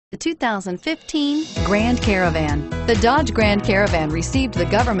The 2015 Grand Caravan. The Dodge Grand Caravan received the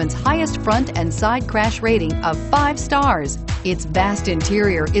government's highest front and side crash rating of 5 stars. Its vast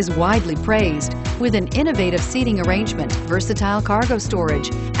interior is widely praised, with an innovative seating arrangement, versatile cargo storage,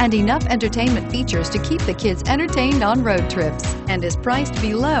 and enough entertainment features to keep the kids entertained on road trips, and is priced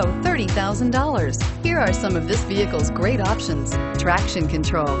below $30,000. Here are some of this vehicle's great options: traction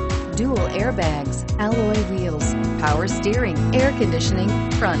control, dual airbags, alloy wheels, power steering, air conditioning,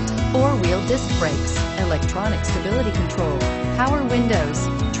 front, 4-wheel disc brakes, electronic stability control, power windows,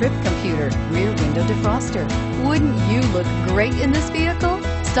 trip computer, rear window defroster. Wouldn't you look great in this vehicle?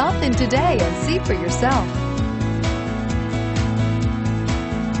 Stop in today and see for yourself.